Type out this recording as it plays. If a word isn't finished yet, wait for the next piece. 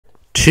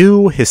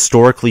Two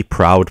historically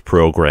proud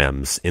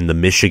programs in the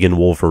Michigan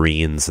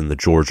Wolverines and the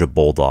Georgia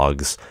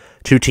Bulldogs,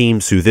 two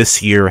teams who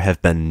this year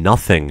have been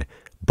nothing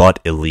but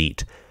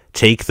elite,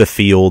 take the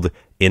field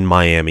in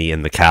Miami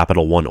in the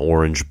Capital One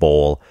Orange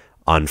Bowl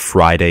on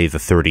Friday the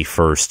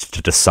 31st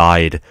to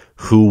decide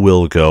who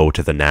will go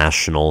to the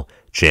national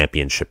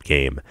championship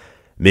game.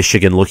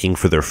 Michigan looking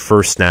for their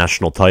first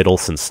national title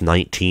since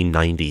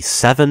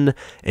 1997,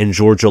 and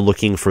Georgia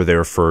looking for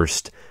their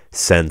first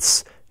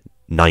since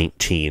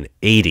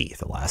 1980,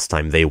 the last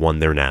time they won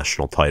their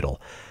national title.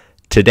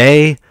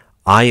 Today,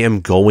 I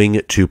am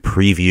going to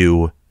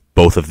preview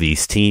both of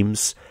these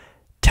teams,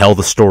 tell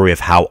the story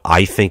of how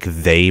I think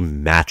they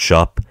match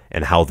up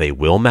and how they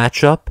will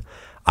match up.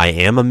 I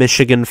am a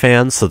Michigan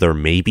fan, so there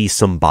may be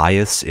some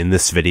bias in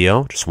this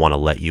video. Just want to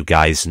let you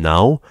guys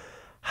know.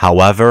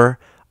 However,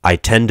 I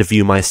tend to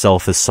view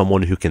myself as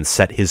someone who can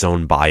set his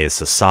own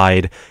bias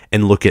aside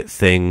and look at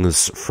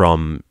things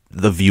from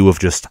the view of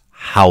just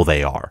how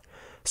they are.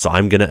 So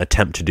I'm going to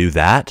attempt to do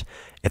that.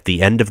 At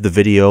the end of the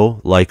video,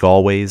 like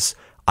always,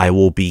 I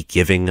will be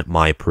giving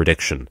my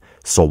prediction.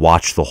 So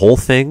watch the whole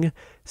thing.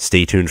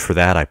 Stay tuned for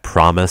that. I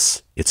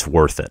promise it's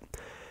worth it.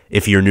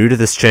 If you're new to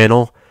this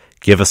channel,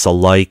 give us a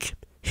like,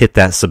 hit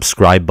that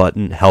subscribe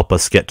button, help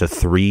us get to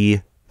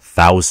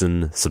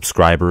 3,000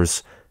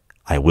 subscribers.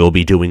 I will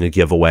be doing a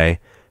giveaway,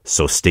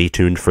 so stay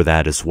tuned for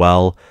that as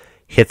well.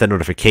 Hit the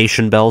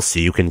notification bell so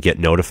you can get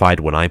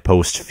notified when I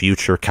post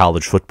future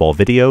college football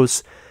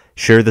videos.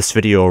 Share this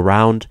video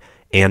around,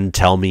 and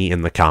tell me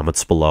in the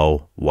comments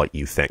below what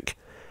you think.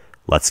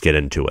 Let's get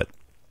into it.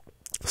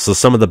 So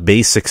some of the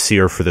basics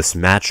here for this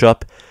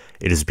matchup.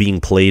 It is being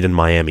played in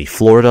Miami,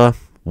 Florida.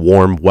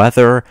 Warm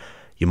weather.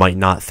 You might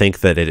not think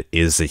that it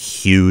is a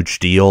huge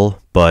deal,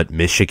 but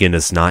Michigan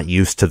is not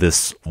used to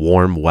this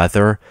warm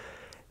weather.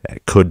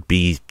 It could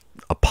be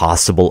a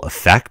possible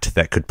effect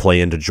that could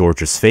play into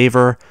Georgia's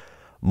favor.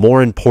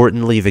 More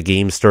importantly, the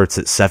game starts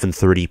at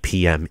 7:30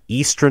 p.m.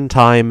 Eastern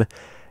Time.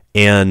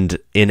 And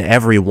in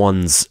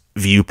everyone's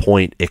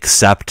viewpoint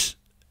except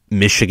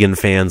Michigan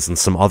fans and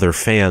some other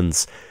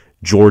fans,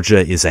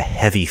 Georgia is a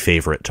heavy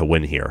favorite to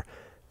win here.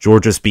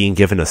 Georgia's being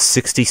given a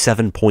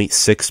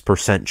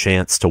 67.6%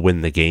 chance to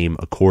win the game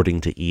according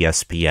to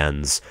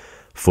ESPN's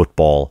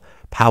Football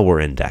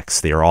Power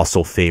Index. They are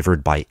also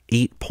favored by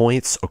 8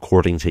 points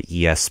according to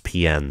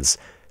ESPN's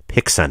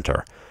Pick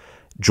Center.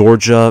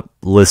 Georgia,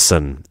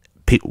 listen,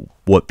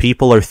 what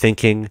people are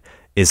thinking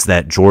is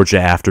that Georgia,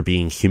 after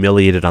being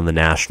humiliated on the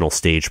national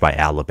stage by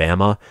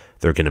Alabama,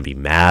 they're going to be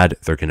mad,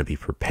 they're going to be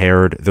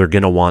prepared, they're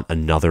going to want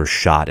another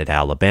shot at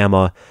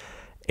Alabama.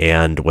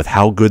 And with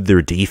how good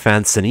their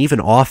defense and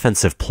even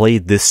offense have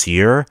played this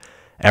year,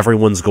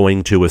 everyone's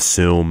going to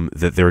assume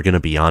that they're going to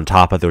be on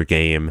top of their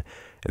game,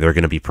 and they're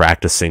going to be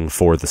practicing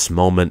for this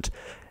moment.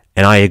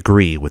 And I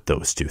agree with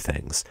those two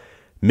things.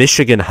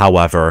 Michigan,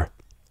 however,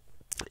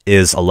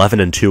 is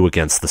 11-2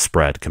 against the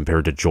spread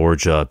compared to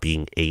Georgia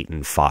being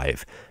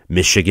 8-5.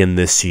 Michigan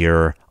this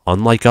year,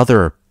 unlike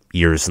other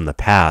years in the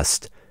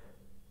past,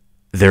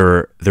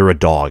 they're a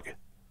dog.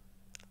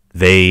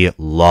 They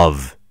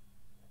love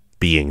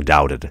being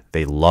doubted.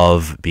 They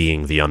love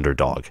being the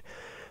underdog.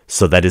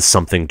 So that is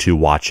something to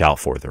watch out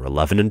for. They're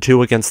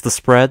 11-2 against the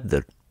spread.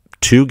 The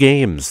two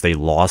games they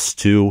lost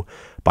to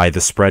by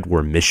the spread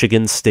were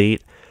Michigan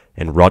State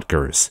and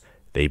Rutgers.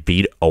 They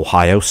beat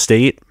Ohio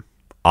State,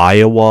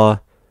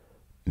 Iowa,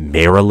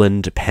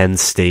 Maryland, Penn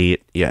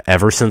State. Yeah,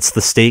 ever since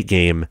the state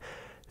game,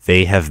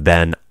 they have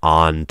been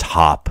on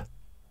top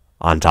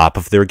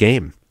of their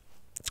game.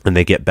 And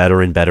they get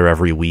better and better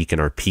every week and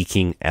are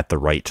peaking at the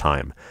right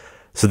time.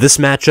 So this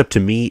matchup to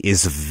me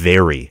is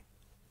very,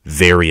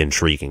 very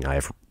intriguing. I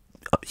have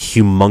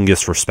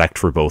humongous respect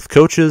for both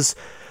coaches.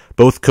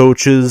 Both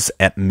coaches,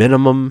 at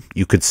minimum,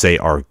 you could say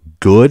are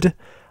good.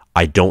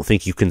 I don't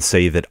think you can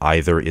say that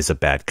either is a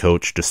bad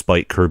coach,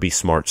 despite Kirby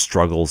Smart's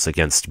struggles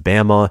against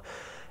Bama,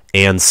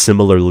 and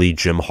similarly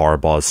Jim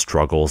Harbaugh's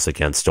struggles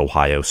against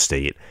Ohio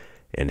State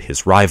and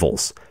his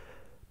rivals.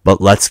 But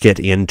let's get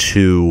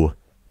into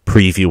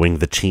previewing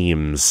the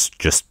teams,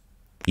 just,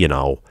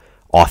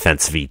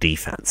 offense v.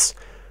 defense.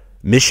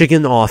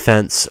 Michigan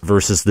offense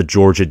versus the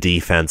Georgia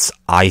defense,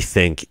 I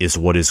think, is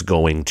what is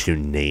going to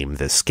name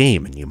this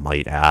game. And you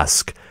might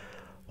ask,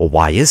 well,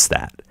 why is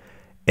that?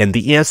 And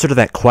the answer to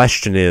that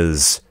question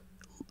is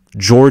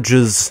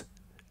Georgia's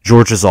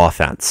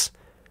offense.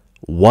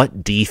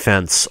 What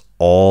defense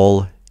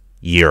all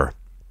year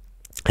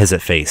has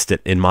it faced?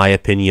 In my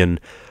opinion,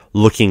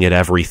 looking at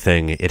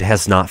everything, it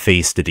has not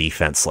faced a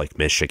defense like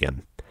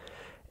Michigan.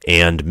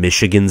 And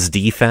Michigan's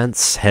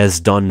defense has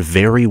done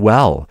very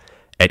well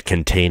at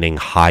containing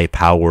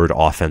high-powered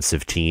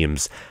offensive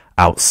teams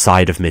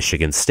outside of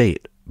Michigan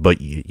State.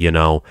 But,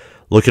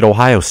 look at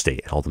Ohio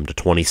State, held them to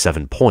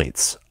 27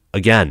 points.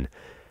 Again,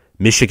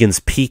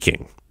 Michigan's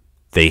peaking.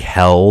 They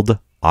held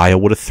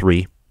Iowa to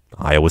 3.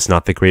 Iowa's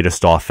not the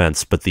greatest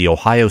offense, but the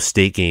Ohio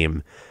State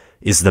game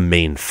is the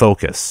main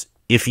focus.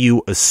 If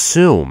you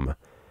assume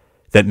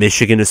that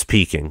Michigan is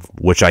peaking,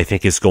 which I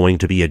think is going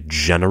to be a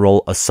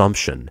general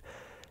assumption,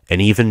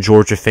 and even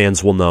Georgia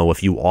fans will know,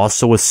 if you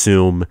also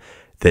assume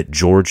that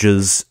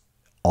Georgia's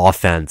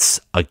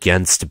offense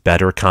against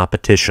better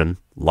competition,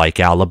 like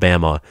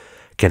Alabama,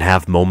 can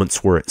have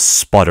moments where it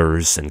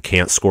sputters and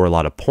can't score a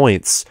lot of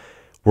points,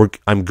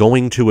 I'm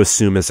going to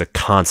assume as a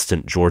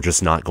constant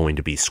Georgia's not going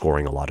to be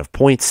scoring a lot of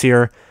points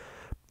here.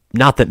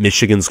 Not that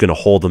Michigan's going to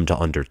hold them to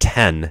under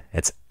 10.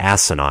 It's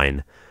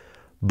asinine.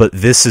 But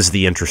this is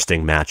the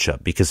interesting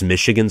matchup because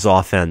Michigan's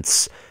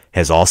offense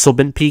has also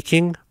been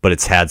peaking, but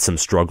it's had some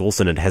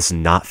struggles and it has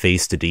not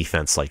faced a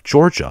defense like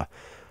Georgia.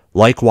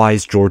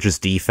 Likewise, Georgia's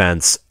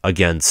defense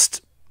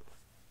against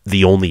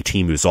the only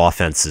team whose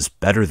offense is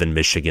better than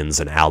Michigan's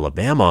and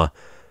Alabama,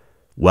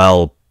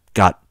 well,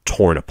 got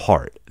torn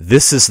apart.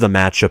 This is the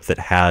matchup that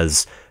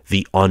has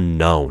the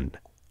unknown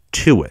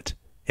to it,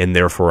 and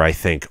therefore I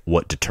think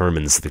what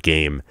determines the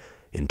game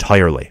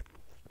entirely.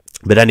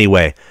 But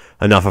anyway,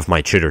 enough of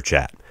my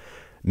chitter-chat.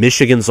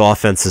 Michigan's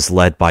offense is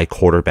led by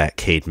quarterback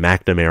Cade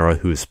McNamara,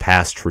 who's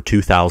passed for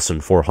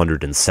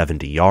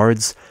 2,470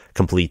 yards,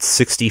 completes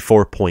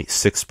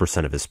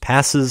 64.6% of his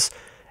passes,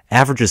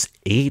 averages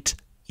 8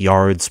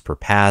 yards per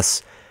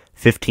pass,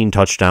 15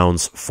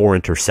 touchdowns, 4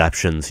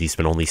 interceptions. He's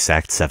been only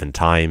sacked 7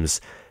 times.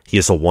 He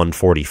has a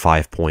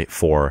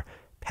 145.4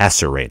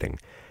 passer rating.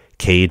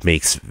 Cade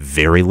makes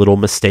very little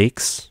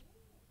mistakes.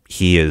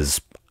 He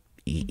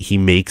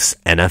makes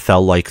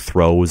NFL-like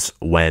throws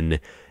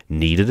when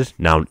needed.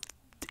 Now,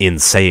 in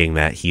saying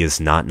that, he is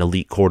not an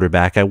elite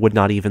quarterback. I would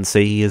not even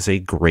say he is a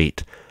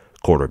great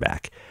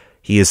quarterback.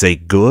 He is a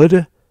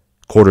good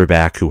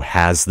quarterback who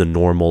has the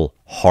normal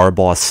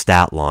Harbaugh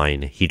stat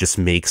line. He just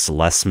makes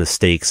less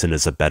mistakes and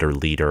is a better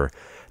leader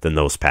than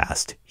those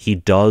past. He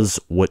does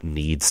what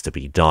needs to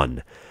be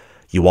done.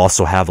 You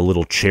also have a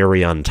little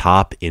cherry on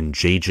top in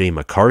J.J.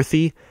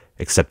 McCarthy,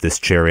 except this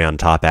cherry on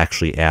top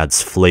actually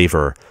adds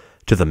flavor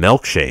to the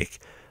milkshake.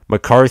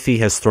 McCarthy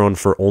has thrown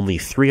for only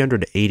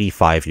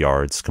 385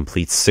 yards,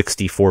 completes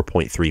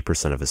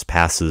 64.3% of his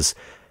passes,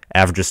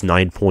 averages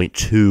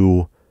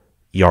 9.2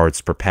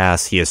 yards per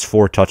pass. He has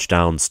 4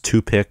 touchdowns,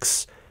 2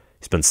 picks.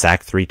 He's been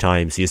sacked 3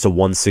 times. He has a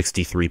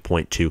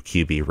 163.2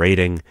 QB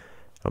rating,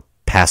 a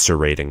passer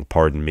rating,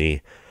 pardon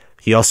me.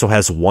 He also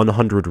has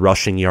 100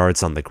 rushing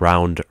yards on the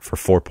ground for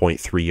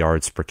 4.3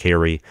 yards per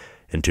carry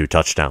and 2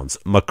 touchdowns.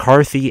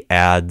 McCarthy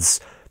adds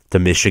to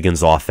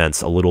Michigan's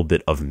offense a little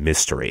bit of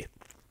mystery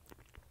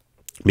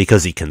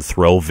because he can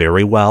throw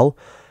very well.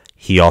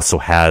 He also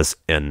has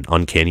an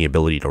uncanny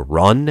ability to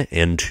run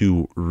and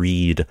to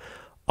read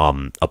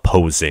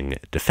opposing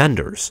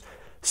defenders.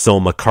 So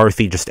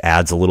McCarthy just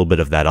adds a little bit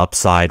of that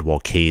upside while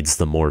Cade's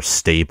the more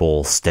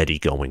stable,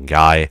 steady-going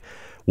guy,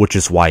 which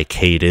is why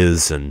Cade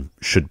is and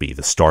should be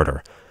the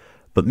starter.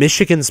 But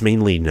Michigan's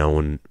mainly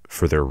known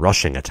for their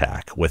rushing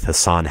attack, with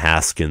Hassan,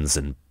 Haskins,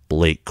 and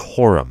Blake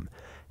Corum.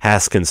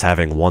 Haskins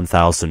having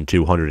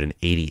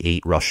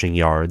 1,288 rushing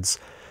yards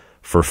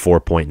for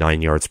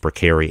 4.9 yards per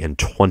carry and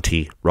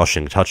 20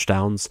 rushing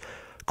touchdowns.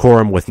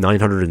 Corum with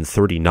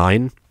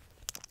 939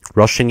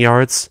 rushing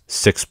yards,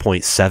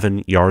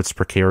 6.7 yards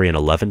per carry, and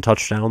 11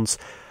 touchdowns.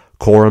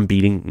 Corum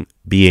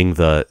being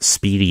the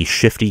speedy,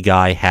 shifty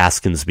guy,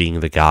 Haskins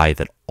being the guy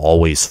that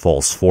always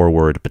falls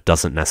forward but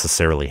doesn't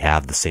necessarily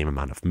have the same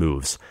amount of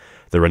moves.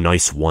 They're a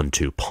nice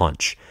 1-2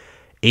 punch.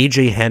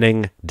 A.J.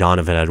 Henning,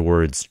 Donovan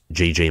Edwards,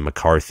 J.J.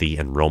 McCarthy,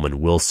 and Roman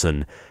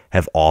Wilson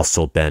have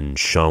also been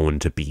shown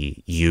to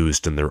be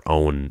used in their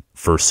own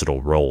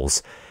versatile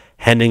roles.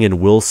 Henning and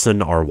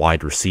Wilson are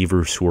wide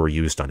receivers who are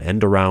used on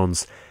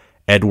end-arounds.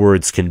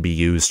 Edwards can be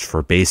used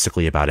for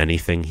basically about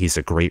anything. He's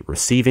a great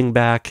receiving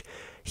back.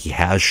 He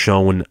has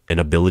shown an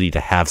ability to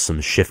have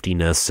some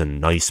shiftiness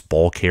and nice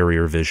ball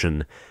carrier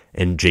vision.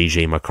 And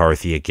J.J.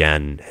 McCarthy,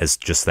 again, has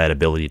just that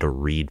ability to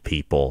read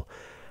people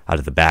out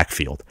of the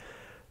backfield.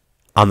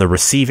 On the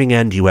receiving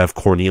end, you have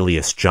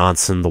Cornelius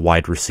Johnson, the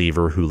wide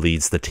receiver who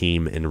leads the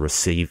team in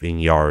receiving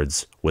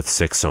yards with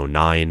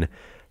 609.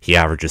 He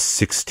averages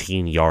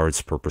 16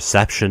 yards per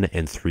reception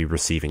and 3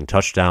 receiving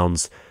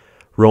touchdowns.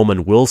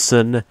 Roman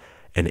Wilson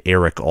and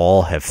Eric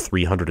All have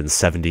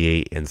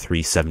 378 and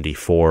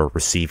 374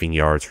 receiving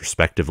yards,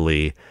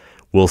 respectively.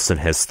 Wilson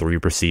has 3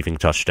 receiving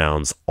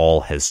touchdowns.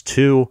 All has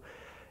 2.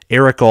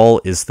 Eric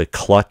All is the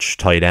clutch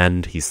tight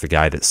end. He's the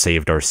guy that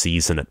saved our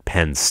season at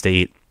Penn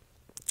State,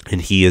 and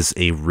he is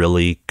a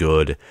really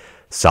good,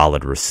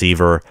 solid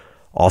receiver.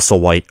 Also,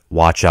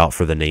 watch out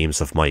for the names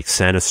of Mike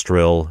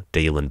Sanistril,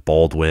 Dalen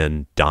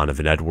Baldwin,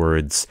 Donovan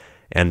Edwards,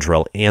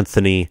 Andrell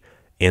Anthony,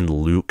 and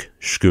Luke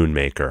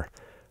Schoonmaker.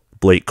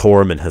 Blake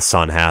Corum and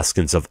Hassan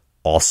Haskins have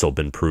also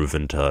been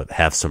proven to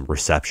have some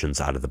receptions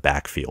out of the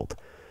backfield.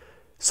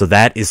 So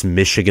that is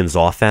Michigan's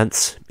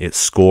offense. It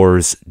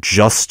scores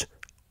just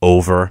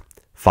over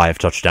 5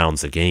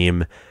 touchdowns a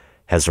game,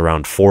 has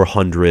around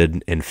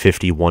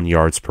 451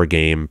 yards per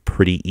game,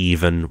 pretty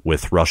even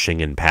with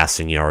rushing and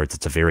passing yards.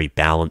 It's a very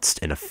balanced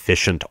and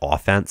efficient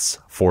offense,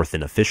 4th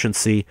in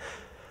efficiency.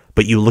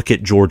 But you look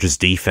at Georgia's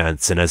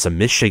defense, and as a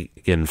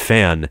Michigan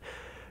fan,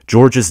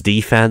 Georgia's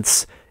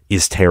defense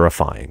is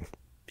terrifying.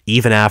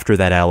 Even after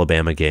that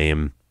Alabama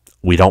game,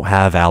 We don't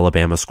have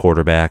Alabama's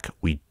quarterback.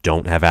 We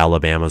don't have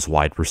Alabama's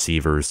wide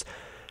receivers.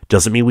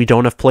 Doesn't mean we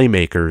don't have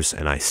playmakers,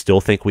 and I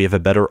still think we have a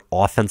better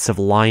offensive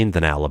line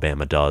than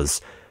Alabama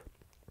does.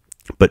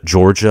 But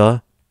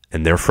Georgia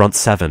and their front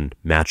seven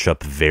match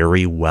up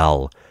very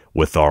well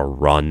with our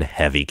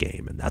run-heavy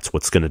game, and that's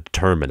what's going to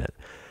determine it.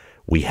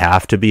 We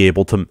have to be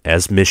able to,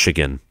 as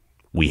Michigan,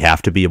 we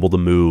have to be able to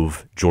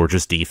move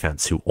Georgia's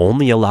defense, who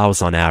only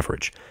allows on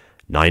average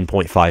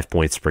 9.5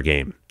 points per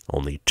game,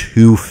 only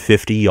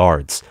 250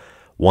 yards.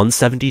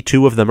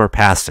 172 of them are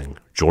passing.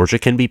 Georgia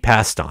can be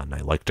passed on. I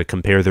like to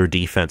compare their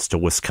defense to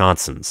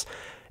Wisconsin's.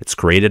 It's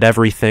great at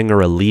everything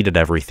or elite at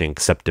everything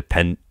except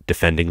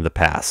defending the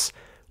pass,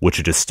 which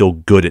it is still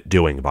good at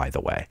doing, by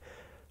the way,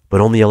 but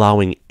only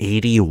allowing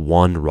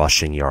 81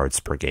 rushing yards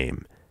per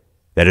game.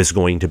 That is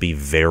going to be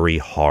very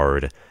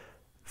hard,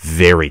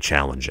 very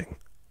challenging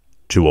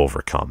to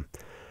overcome.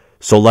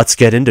 So let's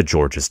get into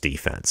Georgia's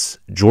defense.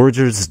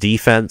 Georgia's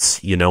defense,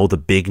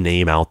 the big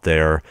name out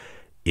there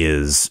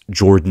is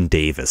Jordan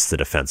Davis, the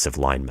defensive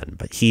lineman,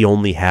 but he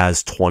only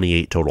has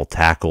 28 total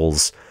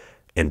tackles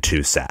and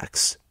 2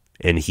 sacks,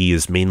 and he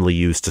is mainly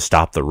used to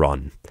stop the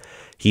run.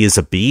 He is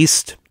a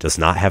beast, does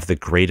not have the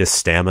greatest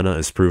stamina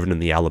as proven in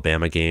the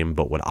Alabama game,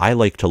 but what I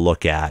like to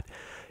look at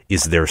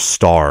is their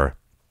star,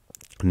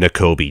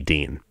 Nakobe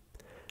Dean.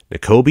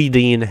 Nakobe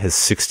Dean has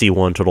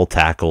 61 total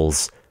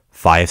tackles,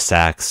 5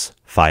 sacks,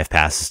 5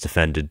 passes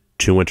defended,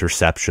 2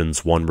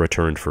 interceptions, 1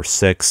 returned for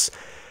 6,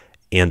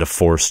 and a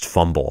forced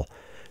fumble.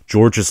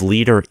 Georgia's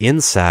leader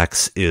in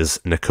sacks is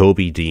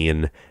Nakobe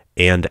Dean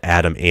and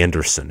Adam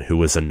Anderson,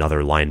 who is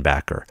another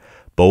linebacker.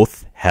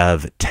 Both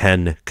have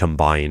 10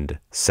 combined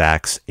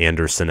sacks.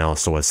 Anderson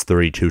also has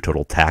 32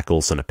 total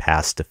tackles and a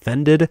pass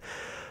defended.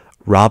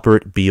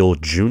 Robert Beal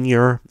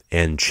Jr.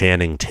 and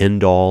Channing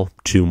Tyndall,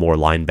 2 more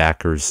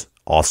linebackers,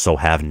 also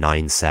have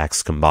 9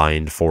 sacks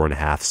combined,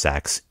 4.5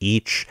 sacks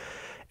each.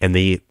 And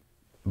they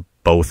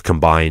both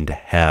combined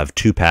have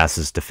 2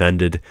 passes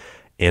defended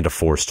and a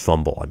forced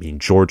fumble. I mean,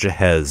 Georgia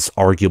has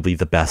arguably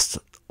the best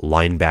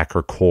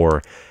linebacker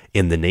core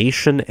in the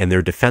nation, and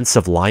their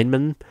defensive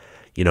linemen,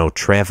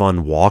 Travon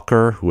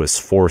Walker, who has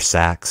 4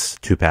 sacks,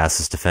 2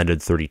 passes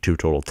defended, 32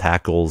 total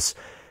tackles.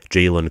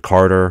 Jalen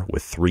Carter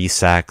with 3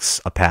 sacks,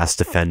 a pass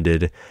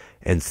defended,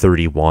 and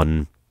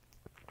 31,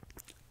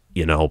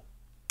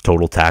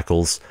 total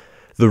tackles.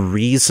 The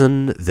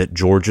reason that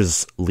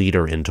Georgia's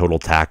leader in total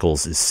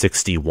tackles is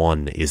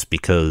 61 is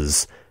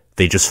because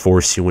they just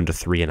force you into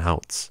 3 and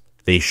outs.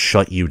 They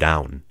shut you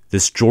down.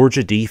 This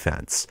Georgia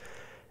defense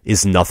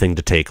is nothing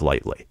to take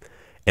lightly.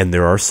 And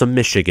there are some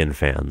Michigan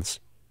fans,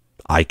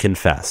 I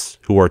confess,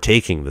 who are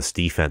taking this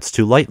defense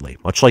too lightly,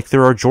 much like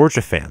there are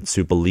Georgia fans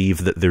who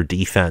believe that their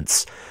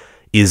defense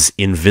is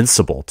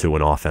invincible to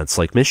an offense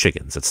like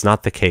Michigan's. It's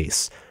not the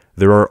case.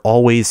 There are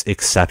always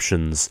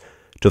exceptions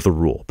to the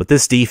rule, but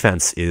this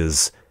defense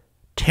is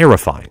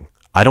terrifying.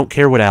 I don't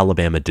care what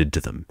Alabama did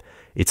to them.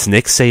 It's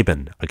Nick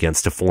Saban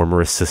against a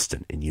former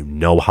assistant, and you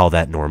know how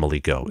that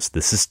normally goes.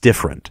 This is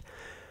different.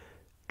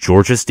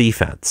 Georgia's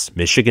defense,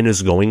 Michigan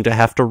is going to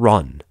have to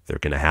run. They're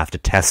going to have to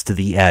test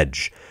the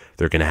edge.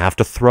 They're going to have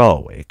to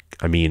throw.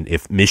 I mean,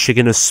 if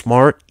Michigan is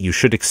smart, you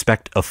should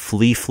expect a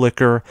flea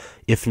flicker,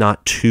 if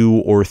not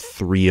 2 or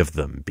 3 of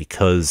them,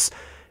 because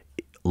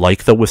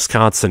like the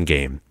Wisconsin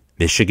game,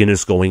 Michigan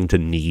is going to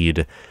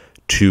need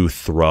to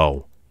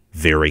throw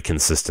very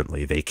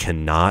consistently. They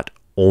cannot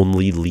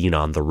only lean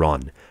on the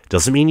run.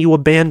 Doesn't mean you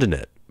abandon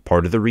it.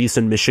 Part of the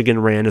reason Michigan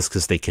ran is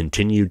because they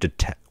continued to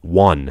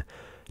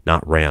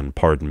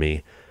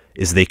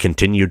is they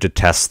continued to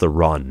test the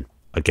run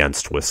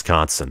against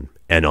Wisconsin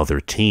and other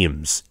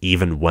teams.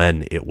 Even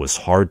when it was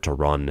hard to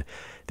run,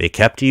 they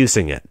kept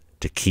using it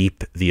to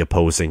keep the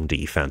opposing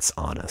defense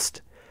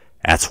honest.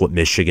 That's what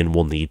Michigan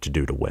will need to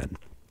do to win.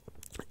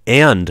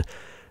 And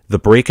the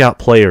breakout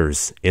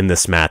players in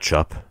this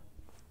matchup,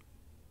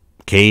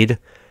 Cade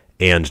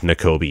and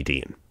Nakobe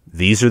Dean.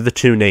 These are the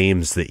 2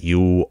 names that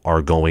you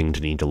are going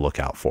to need to look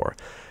out for.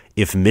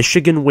 If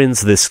Michigan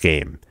wins this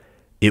game,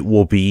 it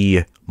will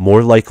be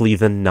more likely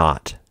than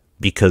not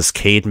because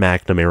Cade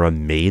McNamara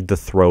made the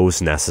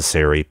throws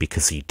necessary,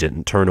 because he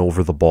didn't turn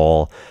over the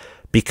ball,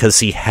 because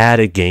he had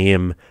a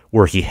game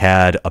where he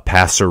had a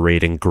passer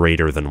rating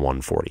greater than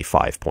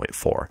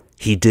 145.4.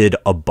 He did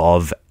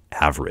above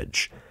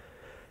average.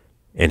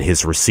 And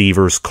his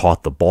receivers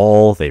caught the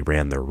ball, they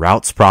ran their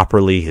routes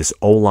properly, his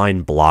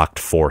O-line blocked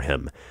for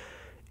him.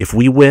 If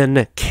we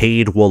win,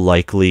 Cade will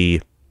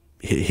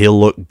he'll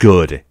look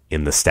good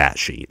in the stat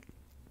sheet.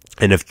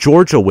 And if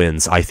Georgia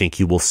wins, I think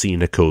you will see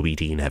Nakobe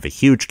Dean have a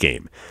huge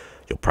game.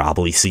 You'll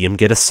probably see him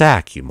get a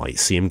sack. You might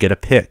see him get a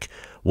pick.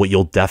 What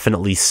you'll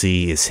definitely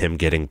see is him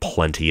getting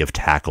plenty of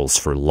tackles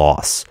for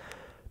loss,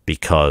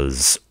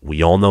 because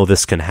we all know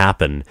this can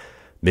happen.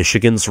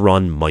 Michigan's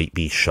run might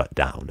be shut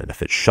down, and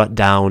if it's shut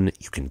down,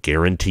 you can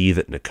guarantee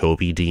that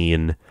Nakobe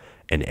Dean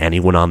and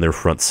anyone on their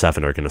front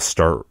 7 are going to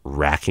start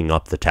racking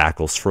up the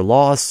tackles for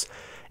loss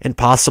and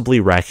possibly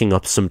racking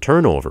up some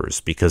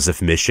turnovers, because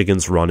if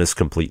Michigan's run is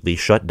completely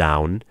shut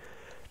down,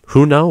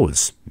 who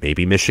knows?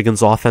 Maybe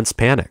Michigan's offense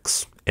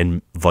panics,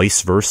 and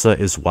vice versa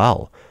as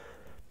well.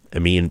 I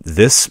mean,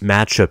 this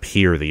matchup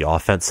here, the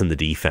offense and the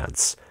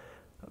defense,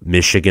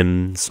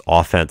 Michigan's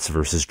offense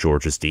versus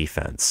Georgia's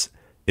defense,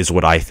 is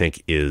what I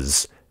think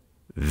is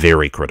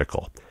very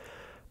critical.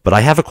 But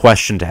I have a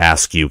question to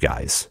ask you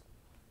guys,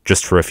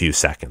 just for a few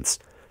seconds.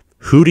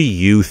 Who do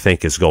you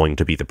think is going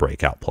to be the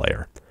breakout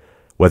player?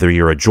 Whether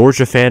you're a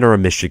Georgia fan or a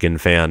Michigan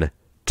fan,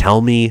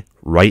 tell me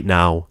right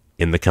now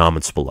in the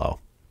comments below.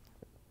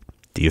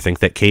 Do you think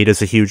that Cade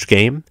is a huge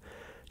game?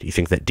 Do you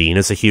think that Dean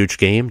is a huge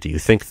game? Do you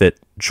think that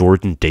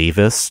Jordan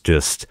Davis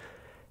just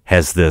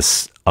has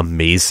this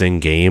amazing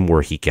game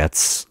where he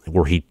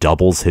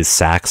doubles his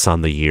sacks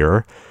on the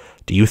year?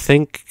 Do you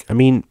think,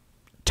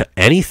 to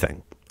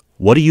anything?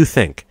 What do you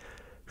think?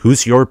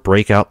 Who's your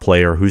breakout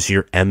player? Who's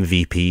your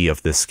MVP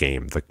of this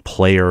game? The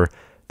player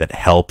that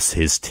helps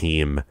his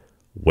team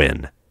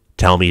win?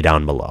 Tell me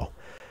down below.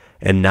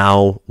 And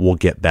now we'll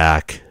get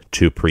back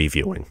to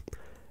previewing.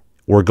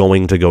 We're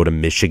going to go to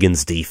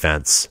Michigan's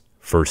defense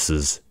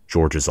versus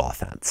Georgia's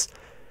offense.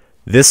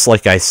 This,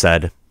 like I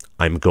said,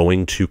 I'm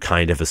going to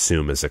kind of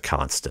assume is a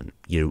constant.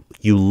 You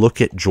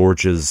look at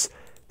Georgia's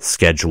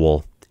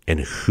schedule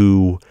and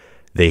who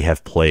they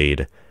have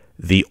played.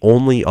 The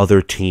only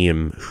other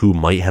team who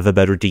might have a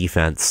better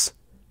defense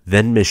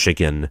than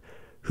Michigan,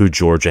 who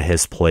Georgia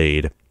has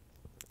played,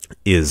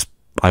 is,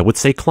 I would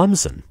say,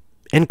 Clemson.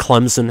 And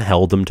Clemson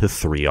held them to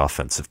 3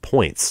 offensive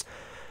points.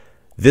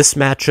 This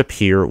matchup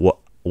here,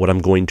 what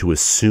I'm going to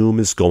assume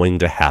is going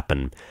to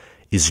happen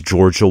is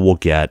Georgia will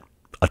get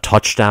a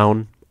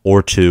touchdown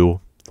or 2.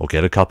 They'll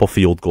get a couple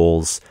field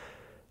goals.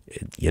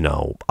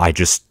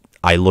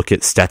 I look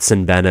at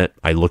Stetson Bennett.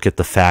 I look at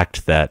the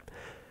fact that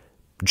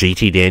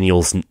JT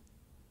Daniels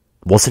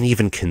wasn't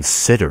even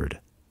considered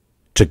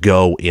to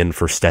go in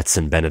for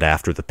Stetson Bennett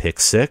after the pick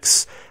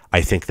 6.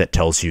 I think that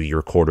tells you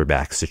your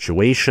quarterback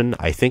situation.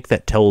 I think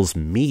that tells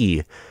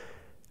me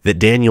that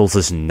Daniels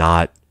is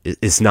not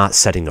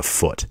setting a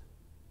foot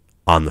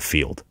on the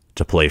field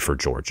to play for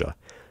Georgia.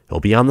 He'll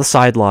be on the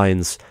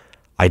sidelines.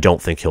 I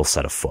don't think he'll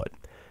set a foot.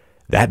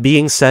 That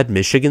being said,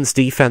 Michigan's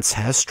defense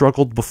has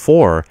struggled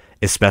before,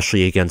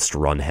 especially against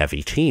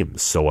run-heavy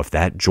teams. So if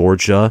that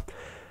Georgia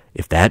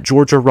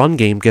run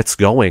game gets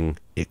going,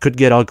 it could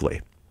get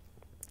ugly.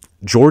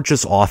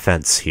 Georgia's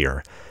offense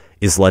here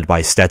is led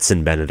by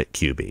Stetson Bennett at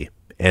QB,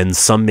 and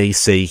some may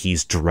say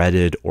he's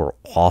dreaded or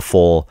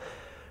awful.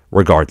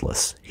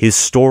 Regardless, his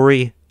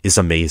story is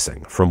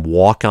amazing, from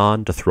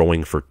walk-on to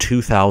throwing for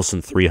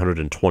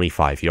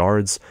 2,325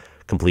 yards,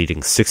 completing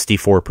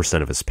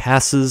 64% of his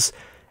passes,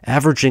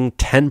 averaging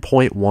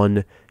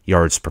 10.1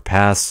 yards per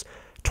pass,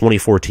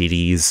 24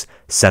 TDs,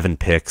 7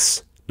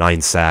 picks,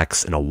 9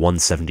 sacks, and a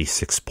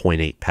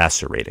 176.8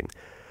 passer rating.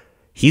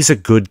 He's a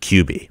good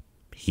QB.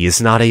 He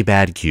is not a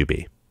bad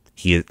QB.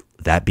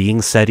 That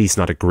being said, he's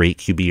not a great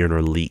QB or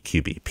an elite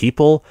QB.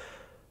 People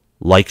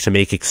like to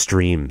make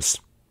extremes.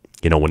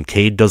 When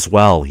Cade does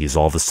well, he's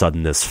all of a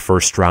sudden this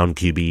first-round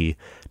QB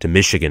to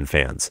Michigan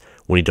fans.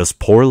 When he does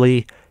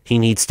poorly, he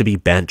needs to be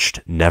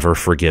benched, never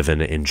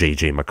forgiven, and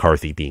J.J.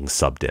 McCarthy being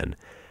subbed in.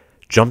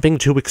 Jumping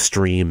to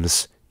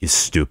extremes is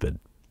stupid.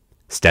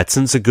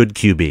 Stetson's a good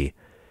QB.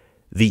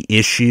 The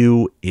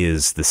issue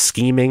is the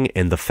scheming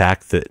and the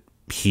fact that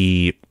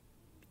he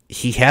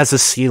has a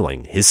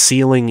ceiling. His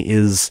ceiling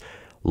is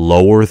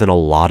lower than a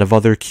lot of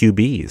other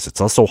QBs.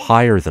 It's also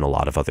higher than a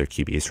lot of other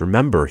QBs.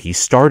 Remember, he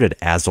started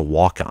as a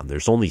walk-on.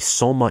 There's only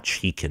so much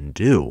he can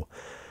do.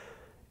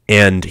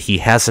 And he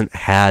hasn't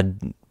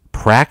had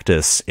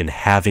practice in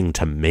having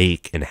to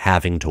make and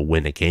having to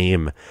win a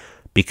game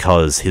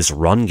because his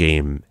run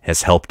game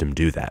has helped him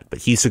do that. But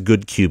he's a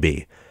good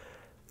QB.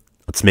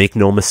 Let's make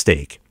no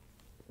mistake.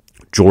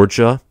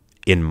 Georgia,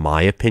 in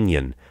my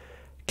opinion,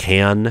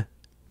 can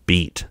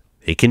beat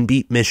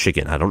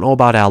Michigan. I don't know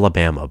about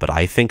Alabama, but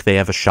I think they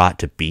have a shot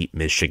to beat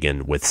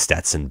Michigan with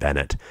Stetson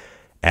Bennett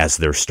as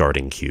their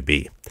starting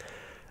QB.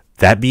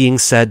 That being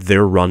said,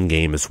 their run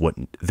game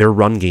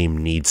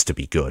needs to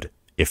be good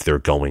if they're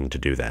going to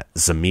do that.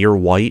 Zamir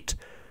White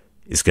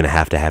is going to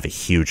have a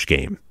huge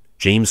game.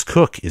 James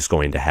Cook is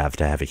going to have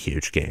a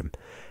huge game.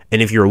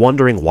 And if you're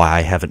wondering why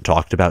I haven't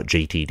talked about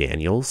JT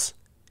Daniels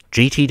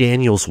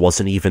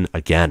wasn't even,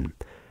 again,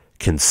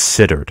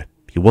 considered.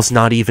 He was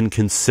not even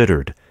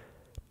considered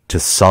to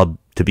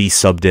be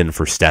subbed in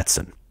for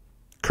Stetson.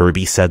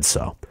 Kirby said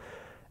so.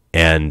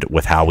 And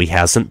with how he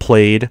hasn't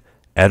played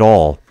at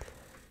all,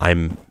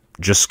 I'm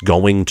just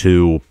going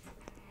to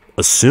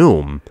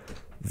assume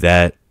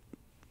that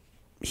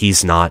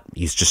he's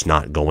just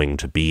not going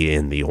to be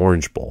in the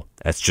Orange Bowl.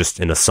 That's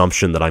just an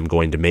assumption that I'm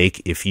going to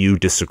make. If you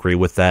disagree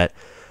with that,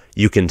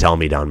 you can tell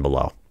me down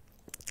below.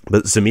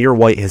 But Zamir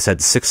White has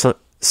had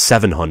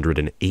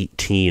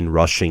 718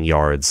 rushing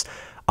yards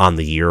on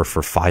the year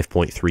for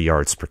 5.3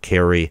 yards per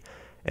carry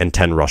and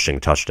 10 rushing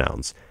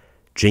touchdowns.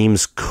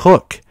 James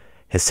Cook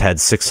has had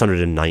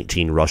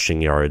 619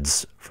 rushing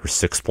yards for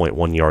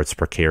 6.1 yards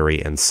per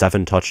carry and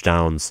 7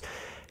 touchdowns.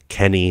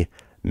 Kenny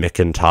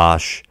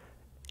McIntosh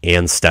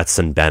and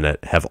Stetson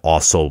Bennett have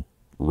also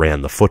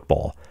ran the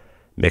football.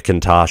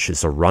 McIntosh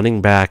is a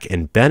running back,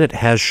 and Bennett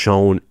has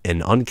shown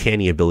an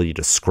uncanny ability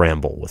to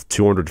scramble with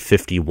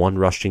 251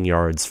 rushing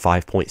yards,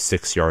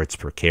 5.6 yards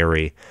per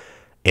carry,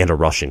 and a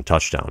rushing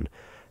touchdown.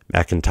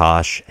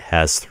 McIntosh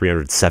has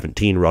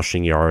 317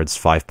 rushing yards,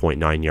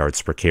 5.9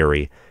 yards per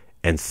carry,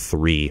 and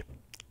 3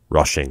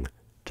 rushing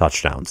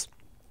touchdowns.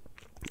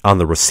 On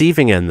the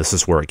receiving end, this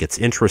is where it gets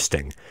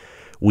interesting.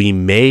 We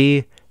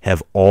may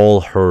have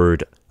all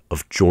heard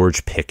of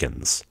George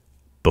Pickens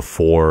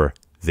before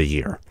the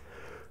year.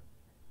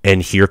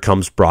 And here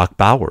comes Brock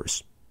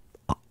Bowers.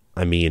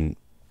 I mean,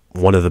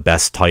 one of the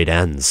best tight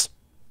ends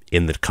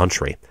in the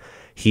country.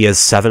 He has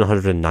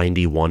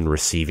 791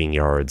 receiving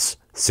yards,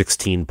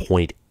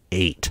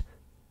 16.8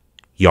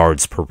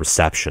 yards per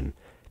reception.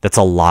 That's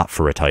a lot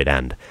for a tight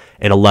end.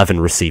 And 11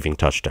 receiving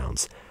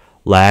touchdowns.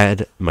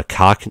 Ladd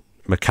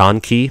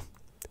McConkey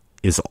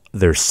is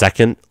their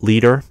second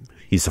leader.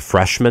 He's a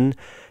freshman.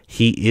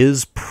 He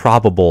is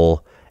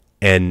probable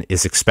and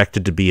is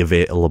expected to be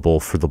available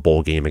for the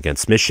bowl game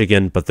against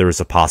Michigan, but there is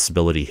a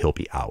possibility he'll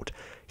be out.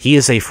 He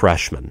is a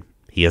freshman.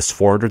 He has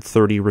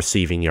 430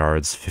 receiving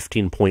yards,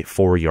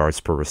 15.4 yards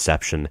per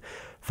reception,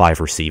 5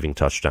 receiving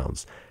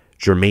touchdowns.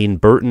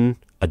 Jermaine Burton,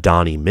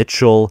 Adonai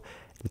Mitchell,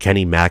 and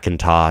Kenny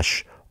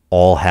McIntosh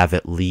all have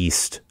at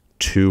least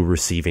 2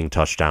 receiving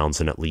touchdowns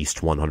and at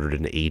least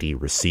 180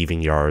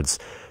 receiving yards,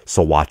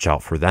 so watch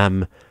out for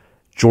them.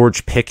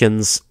 George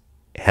Pickens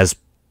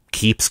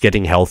keeps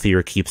getting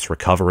healthier, keeps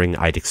recovering.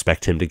 I'd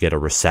expect him to get a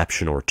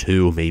reception or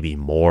 2, maybe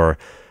more,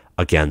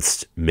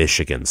 against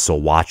Michigan. So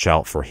watch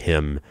out for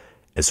him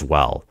as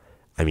well.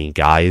 I mean,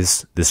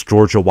 guys, this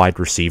Georgia wide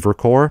receiver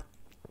core,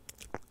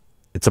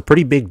 it's a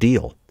pretty big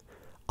deal,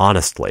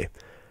 honestly.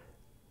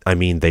 I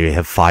mean, they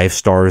have 5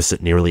 stars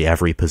at nearly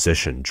every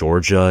position.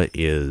 Georgia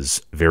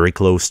is very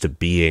close to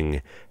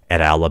being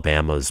at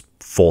Alabama's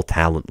full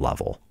talent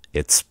level.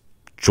 It's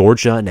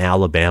Georgia and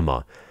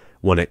Alabama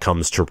when it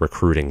comes to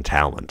recruiting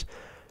talent.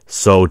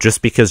 So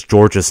just because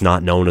Georgia's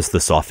not known as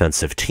this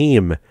offensive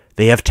team,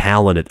 they have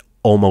talent at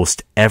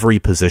almost every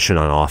position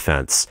on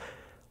offense,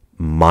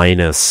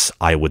 minus,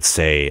 I would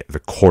say, the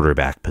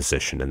quarterback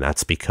position. And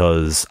that's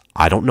because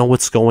I don't know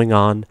what's going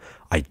on.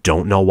 I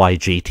don't know why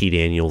JT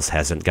Daniels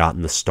hasn't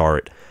gotten the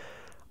start.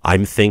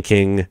 I'm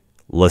thinking,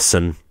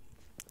 listen,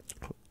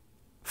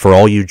 for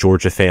all you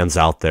Georgia fans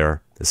out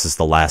there, this is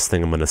the last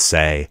thing I'm going to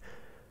say.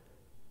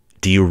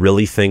 Do you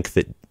really think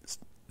that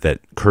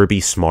Kirby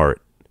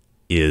Smart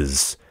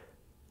is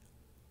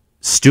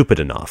stupid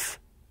enough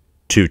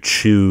to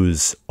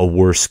choose a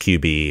worse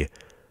QB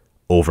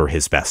over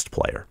his best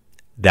player?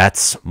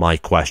 That's my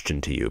question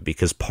to you,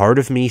 because part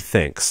of me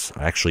thinks,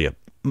 actually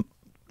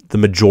the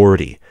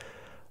majority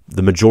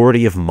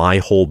of my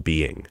whole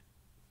being,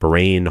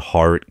 brain,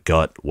 heart,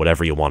 gut,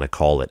 whatever you want to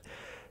call it,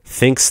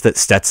 thinks that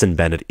Stetson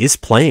Bennett is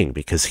playing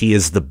because he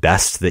is the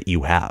best that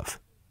you have.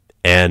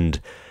 And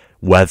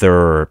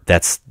whether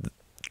that's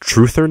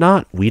truth or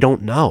not, we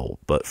don't know.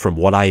 But from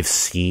what I've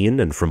seen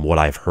and from what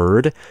I've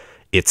heard,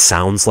 it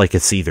sounds like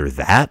it's either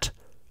that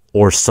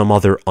or some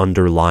other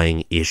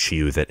underlying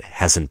issue that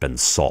hasn't been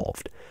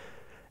solved.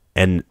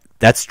 And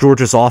that's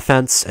Georgia's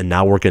offense, and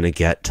now we're going to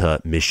get to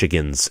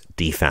Michigan's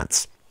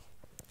defense.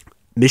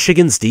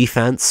 Michigan's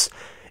defense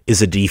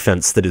is a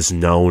defense that is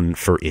known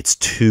for its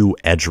 2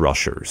 edge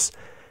rushers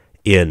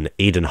in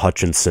Aiden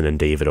Hutchinson and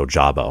David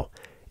Ojabo.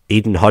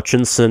 Aiden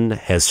Hutchinson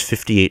has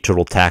 58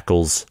 total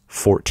tackles,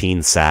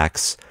 14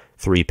 sacks,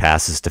 3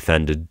 passes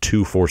defended,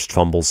 2 forced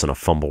fumbles, and a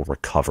fumble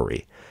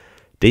recovery.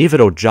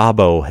 David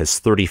Ojabo has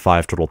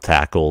 35 total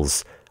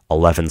tackles,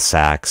 11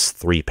 sacks,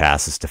 3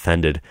 passes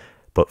defended,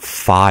 but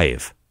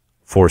 5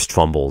 forced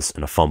fumbles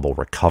and a fumble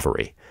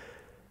recovery.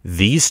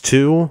 These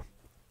 2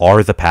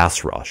 are the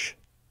pass rush.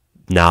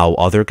 Now,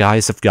 other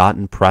guys have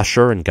gotten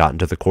pressure and gotten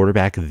to the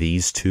quarterback.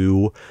 These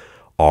 2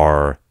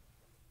 are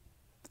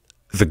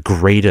the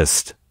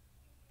greatest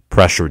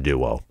pressure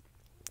duo,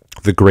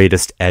 the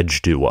greatest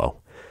edge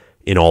duo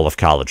in all of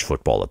college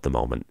football at the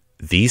moment.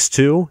 These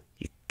 2,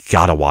 you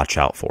gotta watch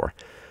out for.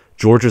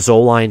 Georgia's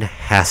O-line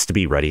has to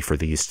be ready for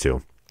these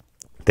 2.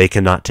 They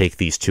cannot take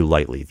these 2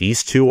 lightly.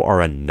 These 2 are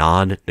a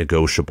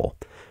non-negotiable.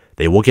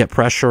 They will get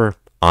pressure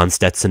on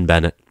Stetson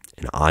Bennett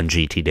and on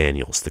JT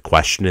Daniels. The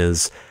question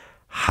is,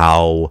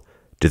 how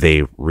do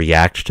they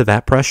react to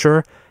that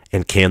pressure?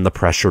 And can the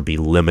pressure be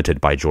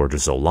limited by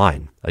Georgia's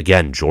O-line?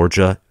 Again,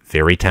 Georgia,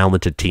 very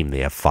talented team. They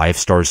have 5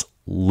 stars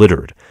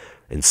littered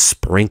and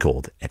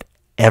sprinkled at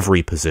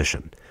every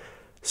position.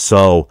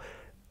 So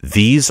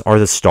these are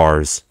the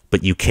stars,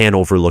 but you can't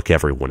overlook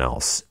everyone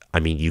else. I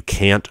mean, you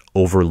can't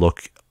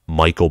overlook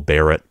Michael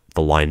Barrett,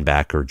 the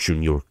linebacker,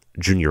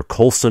 Junior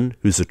Colson,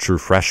 who's a true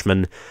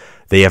freshman.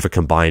 They have a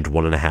combined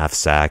 1.5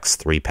 sacks,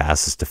 3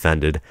 passes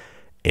defended,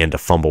 and a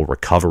fumble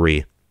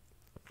recovery.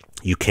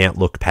 You can't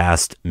look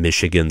past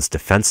Michigan's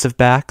defensive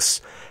backs.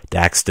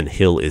 Daxton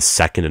Hill is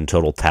second in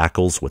total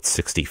tackles with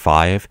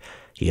 65.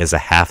 He has a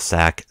half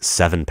sack,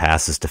 7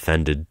 passes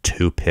defended,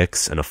 2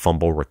 picks, and a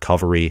fumble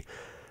recovery.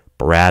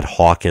 Brad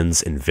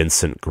Hawkins and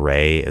Vincent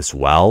Gray as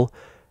well.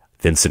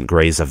 Vincent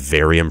Gray is a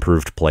very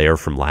improved player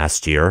from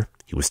last year.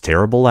 He was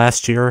terrible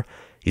last year.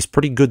 He's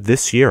pretty good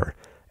this year.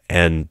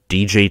 And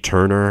DJ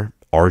Turner,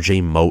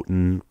 RJ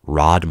Moten,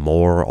 Rod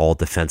Moore, all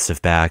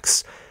defensive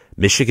backs.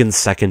 Michigan's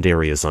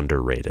secondary is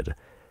underrated.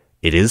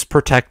 It is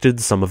protected.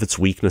 Some of its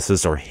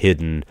weaknesses are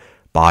hidden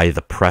by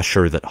the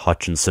pressure that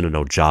Hutchinson and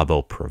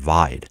Ojabo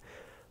provide.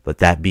 But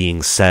that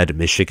being said,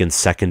 Michigan's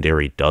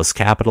secondary does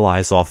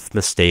capitalize off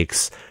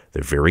mistakes.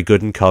 They're very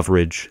good in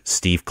coverage.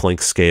 Steve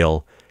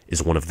Clinkscale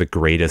is one of the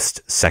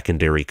greatest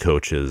secondary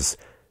coaches,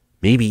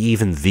 maybe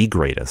even the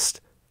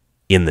greatest,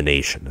 in the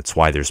nation. That's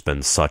why there's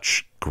been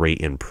such great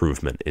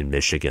improvement in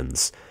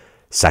Michigan's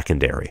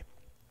secondary.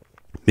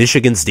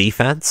 Michigan's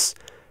defense,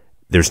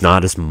 there's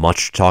not as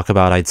much to talk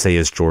about, I'd say,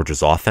 as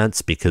Georgia's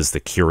offense, because the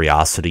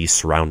curiosity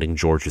surrounding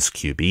Georgia's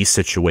QB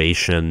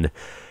situation,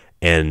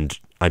 and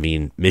I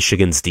mean,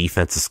 Michigan's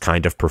defense has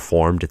kind of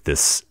performed at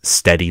this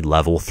steady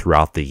level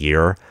throughout the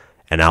year,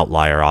 an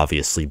outlier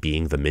obviously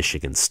being the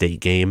Michigan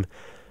State game.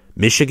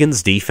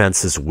 Michigan's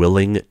defense is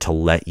willing to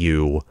let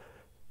you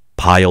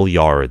pile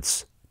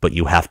yards, but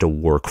you have to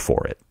work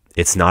for it.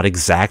 It's not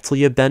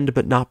exactly a bend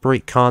but not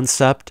break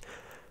concept,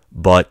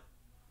 but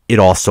it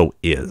also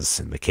is.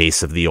 In the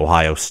case of the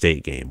Ohio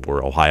State game,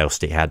 where Ohio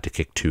State had to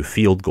kick 2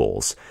 field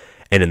goals,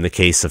 and in the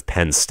case of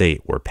Penn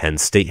State, where Penn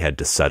State had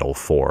to settle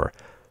for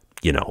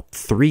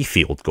 3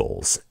 field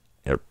goals,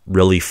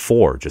 really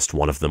 4, just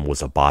one of them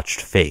was a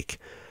botched fake.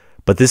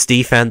 But this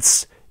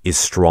defense is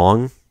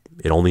strong.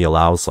 It only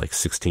allows like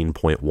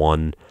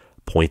 16.1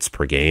 points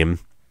per game,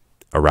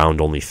 around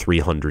only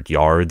 300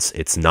 yards.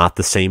 It's not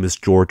the same as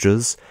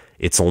Georgia's.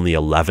 It's only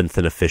 11th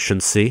in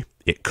efficiency.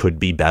 It could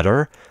be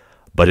better,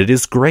 but it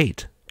is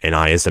great, and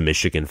I, as a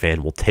Michigan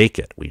fan, will take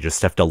it. We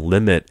just have to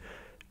limit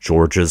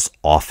Georgia's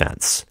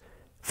offense,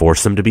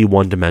 force them to be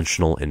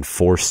one-dimensional, and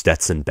force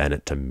Stetson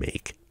Bennett to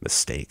make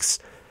mistakes.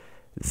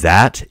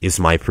 That is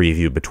my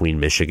preview between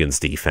Michigan's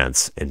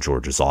defense and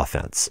Georgia's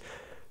offense.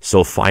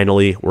 So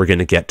finally, we're going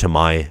to get to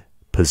my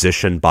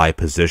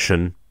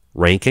position-by-position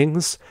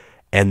rankings,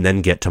 and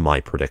then get to my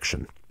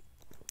prediction.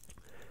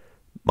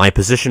 My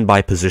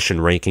position-by-position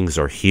rankings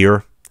are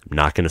here. I'm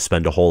not going to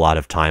spend a whole lot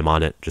of time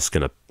on it, just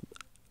going to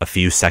a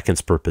few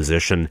seconds per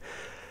position.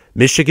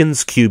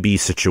 Michigan's QB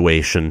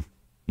situation,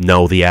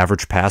 no, the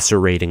average passer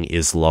rating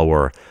is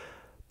lower,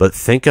 but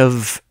think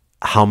of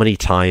how many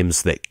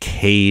times that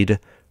Cade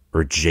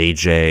or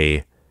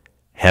JJ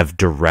have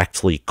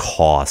directly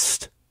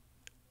cost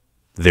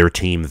their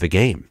team the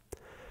game.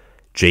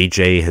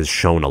 JJ has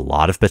shown a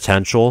lot of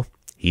potential.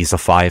 He's a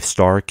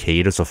 5-star.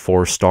 Cade is a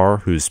 4-star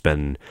who's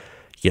been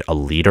a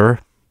leader.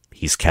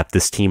 He's kept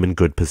this team in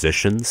good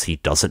positions. He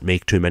doesn't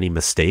make too many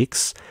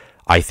mistakes.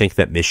 I think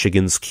that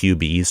Michigan's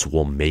QBs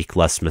will make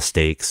less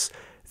mistakes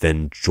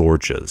than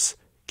Georgia's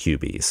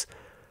QBs.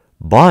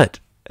 But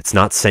it's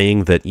not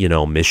saying that,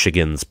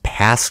 Michigan's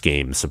pass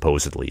game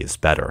supposedly is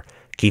better.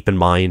 Keep in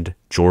mind,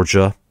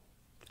 Georgia,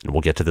 and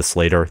we'll get to this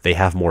later, they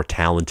have more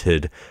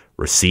talented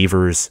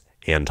receivers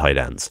and tight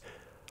ends.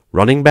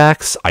 Running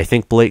backs, I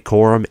think Blake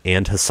Corum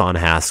and Hassan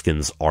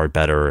Haskins are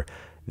better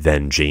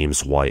than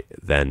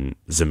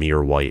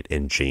Zamir White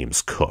and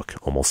James Cook.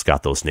 Almost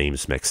got those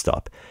names mixed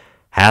up.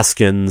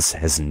 Haskins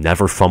has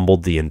never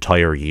fumbled the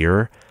entire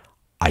year.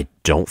 I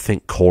don't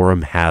think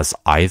Corum has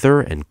either,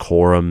 and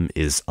Corum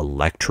is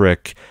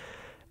electric.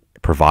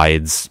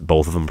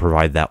 Both of them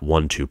provide that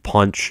 1-2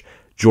 punch.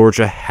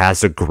 Georgia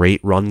has a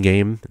great run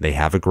game. They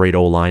have a great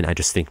O-line. I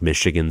just think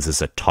Michigan's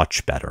is a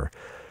touch better.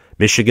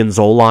 Michigan's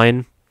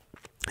O-line,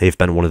 they've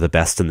been one of the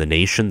best in the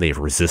nation. They've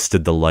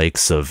resisted the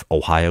likes of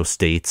Ohio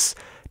State's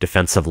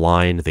defensive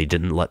line. They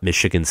didn't let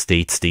Michigan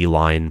State's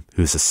D-line,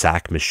 who's a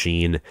sack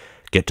machine,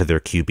 get to their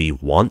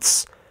QB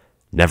once.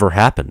 Never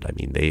happened. I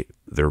mean,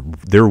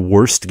 their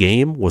worst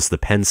game was the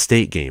Penn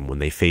State game when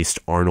they faced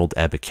Arnold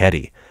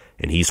Ebiketie,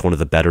 and he's one of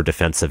the better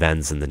defensive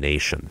ends in the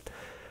nation.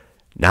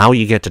 Now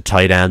you get to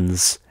tight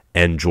ends,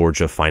 and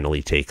Georgia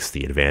finally takes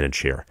the advantage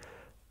here.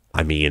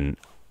 I mean,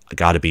 I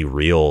got to be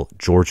real.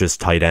 Georgia's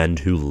tight end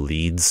who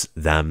leads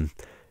them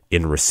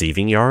in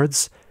receiving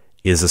yards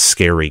is a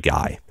scary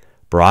guy.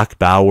 Brock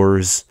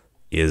Bowers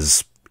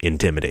is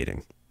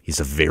intimidating. He's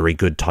a very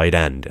good tight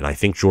end, and I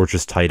think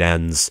Georgia's tight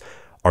ends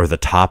are the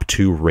top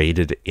 2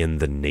 rated in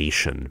the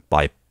nation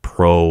by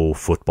Pro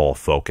Football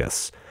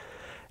Focus.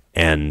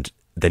 And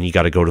then you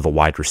got to go to the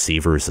wide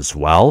receivers as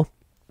well.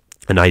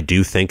 And I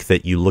do think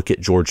that you look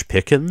at George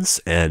Pickens,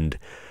 and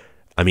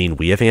I mean,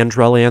 we have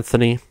Andrell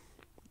Anthony,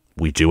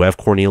 we do have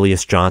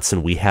Cornelius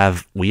Johnson, we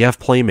have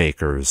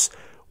playmakers.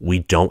 We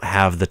don't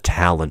have the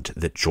talent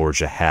that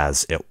Georgia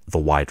has at the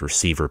wide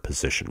receiver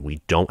position.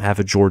 We don't have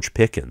a George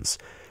Pickens.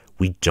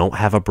 We don't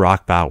have a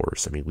Brock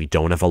Bowers. I mean, we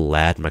don't have a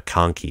Ladd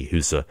McConkey,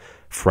 who's a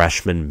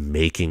freshman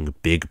making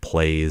big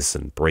plays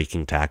and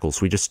breaking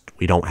tackles. We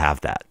don't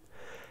have that.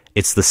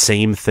 It's the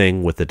same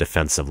thing with the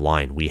defensive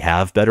line. We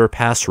have better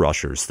pass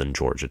rushers than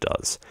Georgia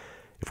does.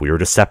 If we were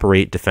to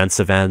separate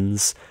defensive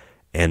ends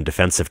and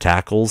defensive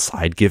tackles,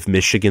 I'd give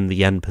Michigan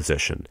the end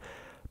position.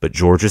 But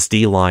Georgia's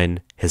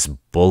D-line has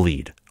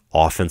bullied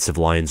offensive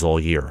lines all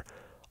year.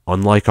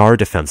 unlike our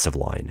defensive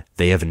line,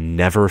 they have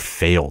never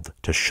failed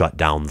to shut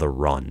down the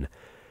run.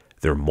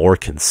 They're more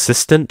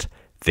consistent.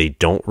 They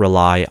don't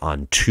rely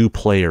on two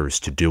players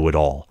to do it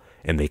all,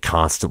 and they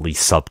constantly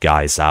sub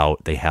guys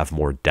out. They have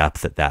more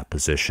depth at that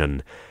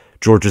position.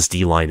 Georgia's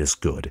D-line is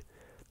good.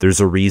 There's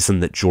a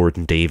reason that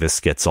Jordan Davis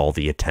gets all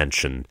the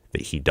attention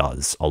that he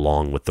does,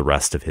 along with the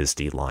rest of his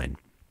D-line.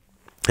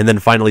 And then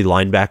finally,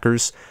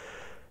 linebackers.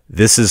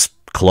 This is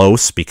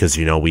close because,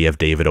 we have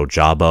David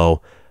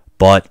Ojabo,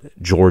 but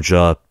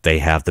Georgia, they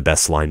have the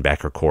best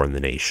linebacker core in the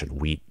nation.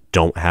 We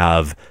don't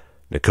have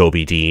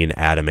Nakobe Dean,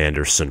 Adam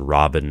Anderson,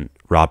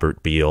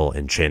 Robert Beal,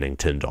 and Channing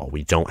Tindall.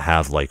 We don't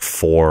have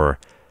four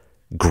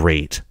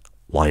great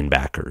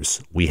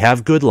linebackers. We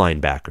have good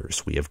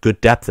linebackers. We have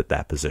good depth at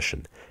that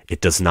position.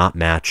 It does not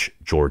match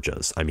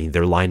Georgia's. I mean,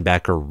 their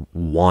linebacker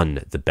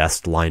won the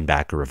Best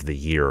Linebacker of the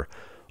Year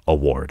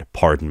award.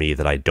 Pardon me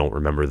that I don't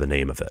remember the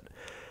name of it.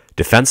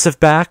 Defensive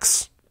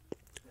backs.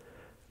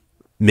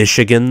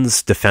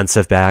 Michigan's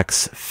defensive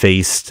backs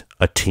faced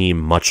a team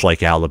much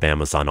like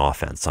Alabama's on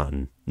offense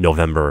on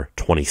November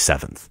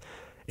 27th.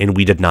 And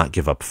we did not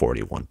give up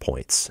 41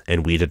 points.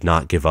 And we did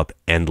not give up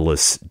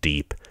endless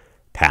deep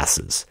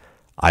passes.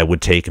 I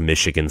would take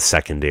Michigan's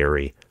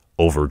secondary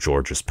over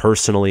Georgia's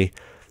personally.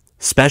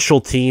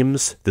 Special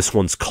teams, this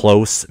one's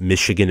close.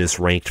 Michigan is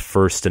ranked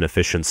first in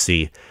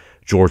efficiency.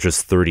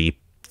 Georgia's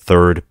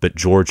 33rd, but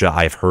Georgia,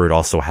 I've heard,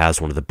 also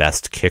has one of the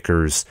best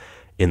kickers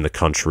in the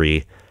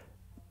country.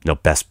 No,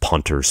 best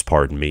punters,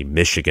 pardon me.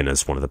 Michigan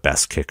is one of the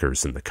best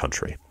kickers in the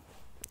country.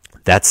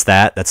 That's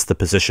that. That's the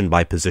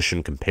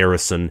position-by-position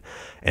comparison.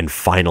 And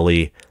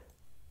finally,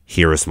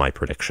 here is my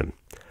prediction.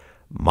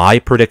 My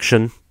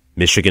prediction,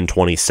 Michigan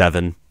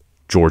 27,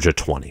 Georgia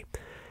 20.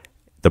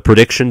 The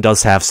prediction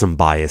does have some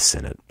bias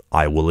in it.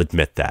 I will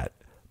admit that.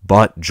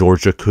 But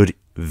Georgia could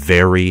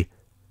very,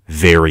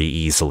 very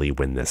easily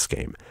win this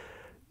game.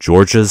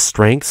 Georgia's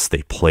strengths,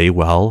 they play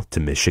well to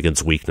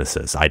Michigan's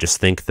weaknesses. I just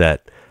think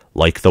that,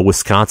 like the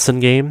Wisconsin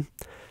game,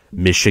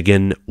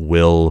 Michigan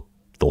they'll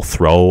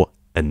throw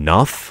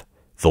enough,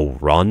 they'll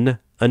run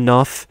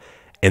enough,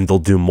 and they'll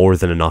do more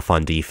than enough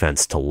on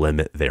defense to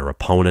limit their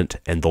opponent,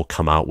 and they'll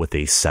come out with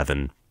a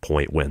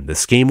 7-point win.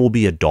 This game will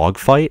be a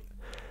dogfight.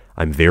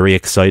 I'm very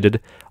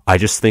excited. I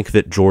just think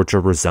that Georgia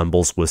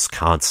resembles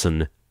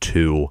Wisconsin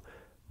too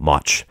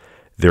much.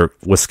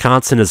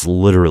 Wisconsin is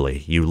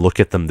literally, you look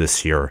at them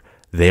this year,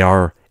 they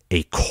are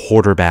a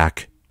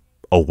quarterback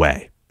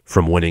away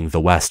from winning the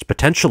West,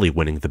 potentially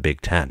winning the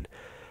Big Ten.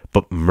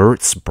 But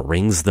Mertz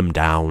brings them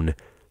down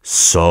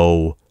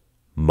so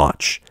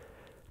much.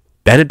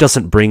 Bennett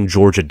doesn't bring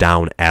Georgia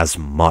down as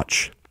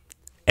much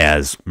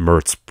as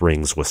Mertz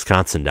brings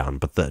Wisconsin down.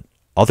 But the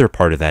other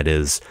part of that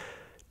is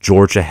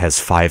Georgia has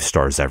 5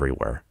 stars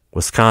everywhere.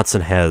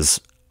 Wisconsin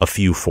has a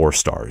few 4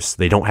 stars.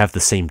 They don't have the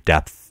same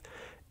depth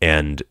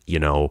and,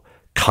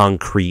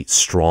 concrete,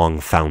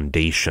 strong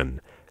foundation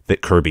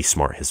that Kirby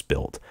Smart has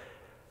built.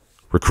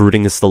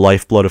 Recruiting is the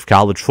lifeblood of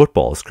college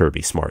football, as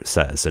Kirby Smart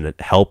says, and it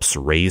helps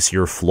raise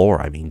your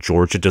floor. I mean,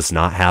 Georgia does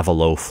not have a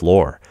low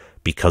floor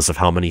because of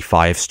how many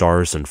 5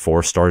 stars and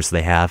 4 stars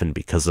they have and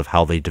because of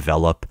how they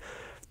develop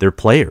their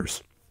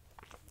players.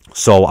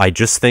 So I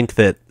just think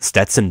that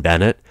Stetson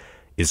Bennett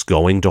is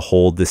going to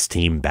hold this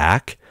team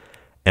back,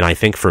 and I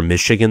think for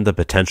Michigan, the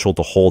potential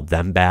to hold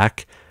them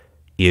back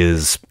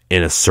is,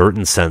 in a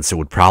certain sense, it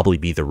would probably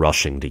be the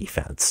rushing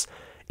defense.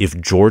 If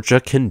Georgia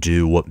can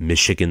do what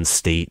Michigan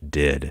State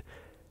did,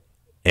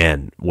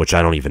 and which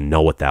I don't even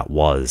know what that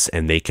was,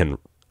 and they can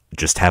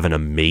just have an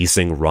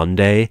amazing run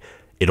day,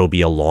 it'll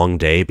be a long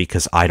day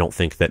because I don't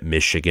think that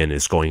Michigan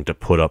is going to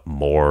put up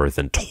more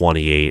than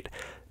 28,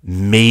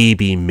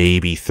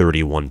 maybe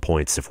 31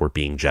 points if we're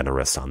being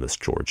generous on this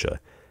Georgia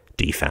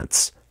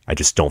defense. I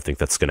just don't think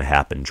that's going to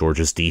happen.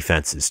 Georgia's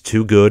defense is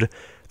too good.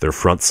 Their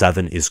front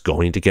 7 is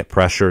going to get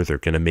pressure. They're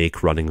going to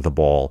make running the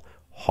ball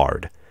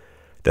hard.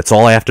 That's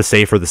all I have to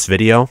say for this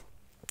video.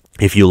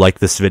 If you like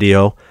this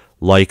video,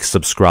 like,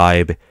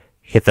 subscribe,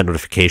 hit the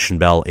notification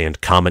bell,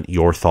 and comment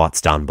your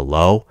thoughts down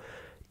below.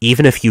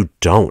 Even if you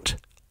don't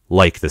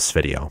like this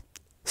video,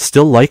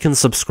 still like and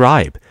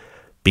subscribe,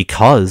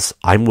 because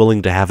I'm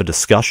willing to have a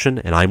discussion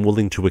and I'm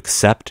willing to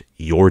accept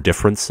your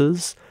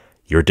differences,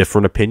 your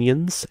different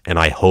opinions, and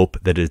I hope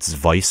that it's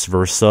vice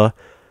versa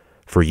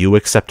for you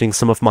accepting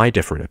some of my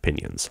different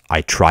opinions.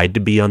 I tried to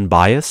be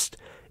unbiased.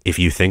 If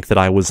you think that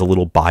I was a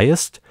little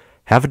biased,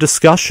 have a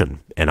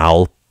discussion, and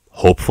I'll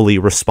hopefully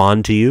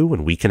respond to you,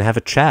 and we can have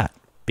a chat,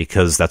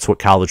 because that's what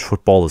college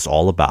football is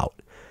all about.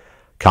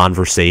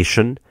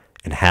 Conversation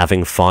and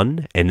having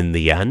fun, and in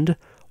the end,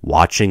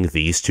 watching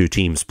these two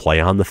teams play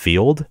on the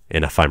field,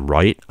 and if I'm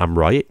right, I'm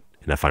right,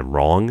 and if I'm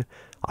wrong,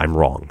 I'm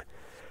wrong.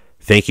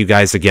 Thank you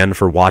guys again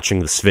for watching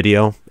this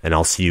video, and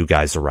I'll see you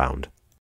guys around.